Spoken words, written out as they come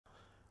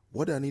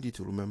What I need you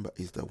to remember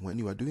is that when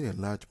you are doing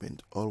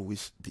enlargement,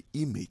 always the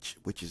image,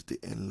 which is the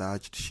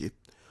enlarged shape,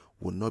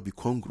 will not be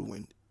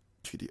congruent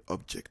to the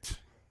object.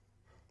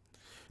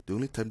 The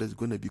only time that's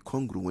going to be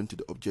congruent to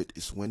the object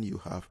is when you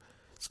have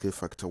scale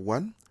factor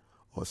 1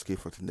 or scale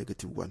factor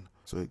 -1.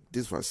 So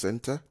this was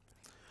center.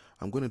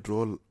 I'm going to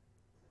draw a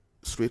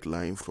straight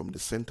line from the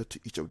center to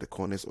each of the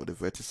corners or the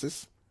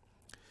vertices.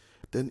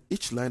 Then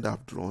each line that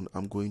I've drawn,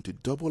 I'm going to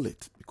double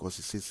it because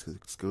it says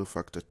scale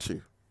factor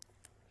 2.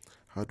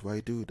 How do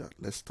I do that?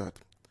 Let's start.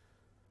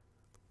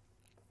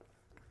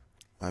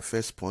 My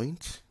first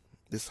point,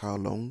 this is how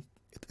long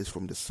it is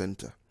from the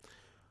center.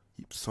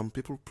 Some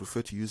people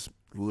prefer to use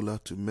ruler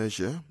to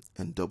measure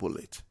and double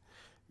it.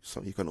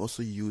 So you can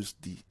also use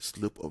the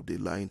slope of the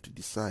line to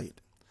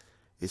decide.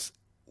 It's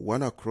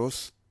 1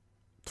 across,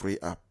 3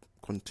 up.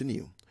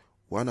 Continue.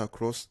 1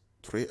 across,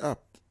 3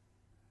 up.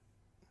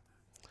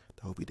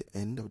 That will be the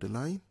end of the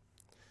line.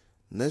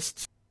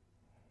 Next,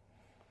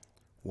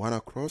 1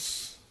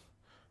 across,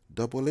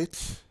 double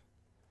it.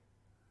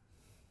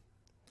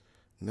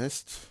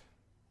 Next,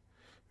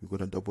 we're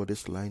going to double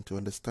this line to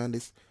understand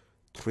this.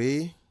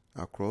 3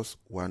 across,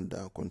 1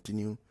 down.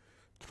 Continue.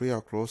 3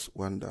 across,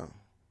 1 down.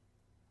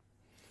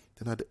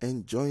 Then at the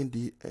end, join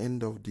the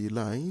end of the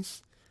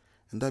lines,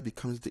 and that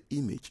becomes the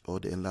image or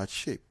the enlarged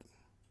shape.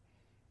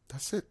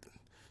 That's it.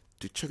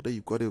 To check that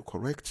you got it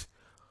correct,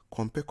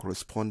 compare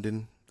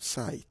corresponding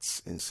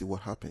sides and see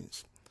what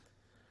happens.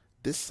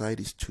 This side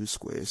is 2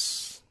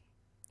 squares.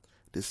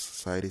 This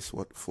side is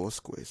what? 4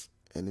 squares.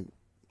 And it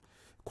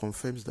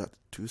confirms that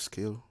 2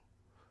 scale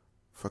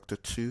factor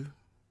 2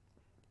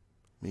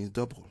 means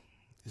double.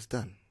 It's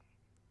done.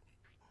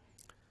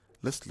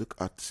 Let's look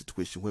at the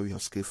situation where we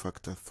have scale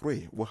factor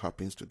 3. What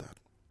happens to that?